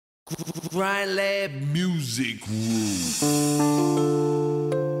Grind Lab Music Room.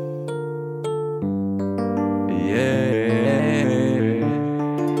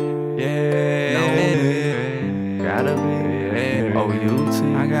 Gotta be, O-U-T.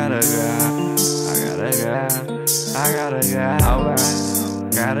 I got a guy, alright.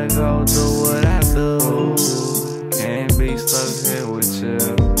 Gotta go do what I do. Can't be stuck here with you,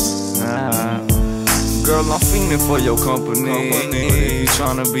 nah. Girl, I'm fiending for your company.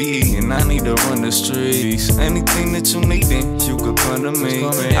 Tryna be eating, I need to run the streets. Anything that you needin', you could come to me.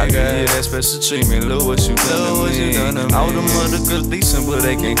 I give you that special treatment, look what you done to me. All them other girls decent, but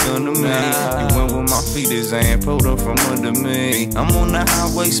they can't come to me. You went with my feet, his ain't pulled them from under me. I'm on the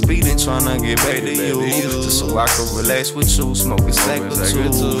highway speeding, tryna get back to you, just so I can relax with you, smoke a sack or two.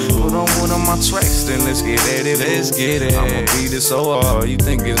 Put on one of my tracks, then let's get at it. I'ma beat it so hard, you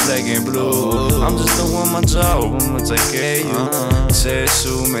think it's black and blue. I'm just doing my job, I'ma take care of you. Said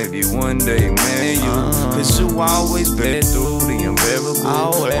you, maybe one day marry you. Cause you always been through the unbearable.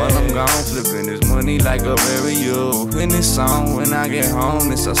 While I'm gone, flipping this money like a burial. In this song, when I get home,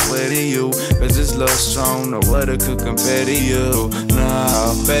 this I swear to you. Cause this love strong, no other could compare to you.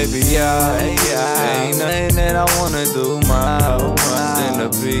 Nah, baby, ain't nothing that I wanna do more than to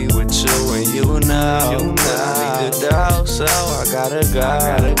be with you and you now. I need to doubt, so I gotta go.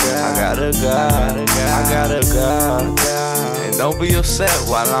 And don't be upset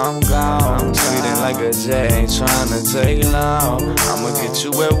while I'm gone. Treating like a jet, ain't tryna take long. I'ma get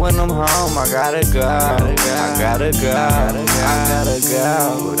you wet when I'm home. I gotta go.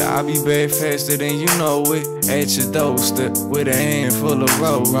 But I'll be back faster than you know it. At your doorstep with a hand full of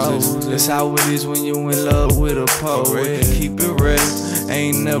roses. That's how it is when you in love with a poet. Keep it real,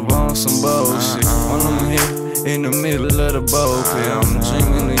 ain't never on some bullshit. When I'm here in the middle of the boat, I'm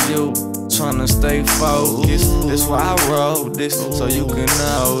dreaming of you, tryna stay focused. That's why I wrote this, so you can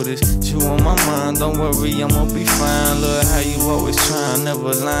notice. You on my mind, don't worry, I'ma be fine. Look how you always tryin',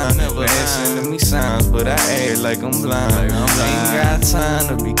 never lying. Sending me signs, but I act like I'm blind. Ain't got time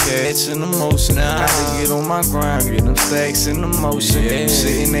to be catching emotion. Gotta get on my grind, get them stacks in the motion.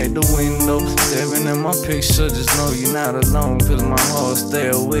 Sitting at the window, staring at my picture. Just know you're not alone, cause my heart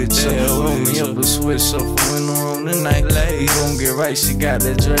still with you. Roll me up a switch up for in the room tonight. We gon' get right, she got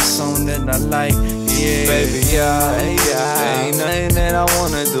that dress on that I like. Baby, ain't nothing that I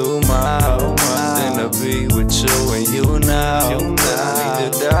wanna do more than to be with you and you now. I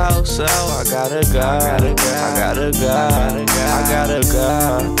need to doubt, so I gotta go.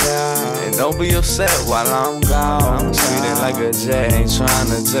 And don't be upset while I'm gone. Treating like a jet, ain't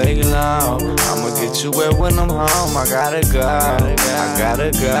tryna take long. I'ma get you wet when I'm home. I gotta go.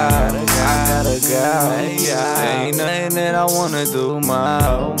 Ain't nothing that I wanna do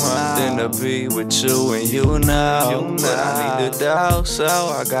more than to be with you and you now. But I need to doubt, so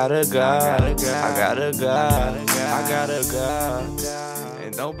I gotta go.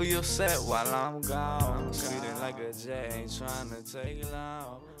 And don't be upset while I'm gone. Treating like a jet, ain't tryna take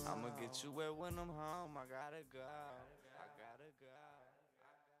long. I'ma get you wet when I'm home. I gotta go.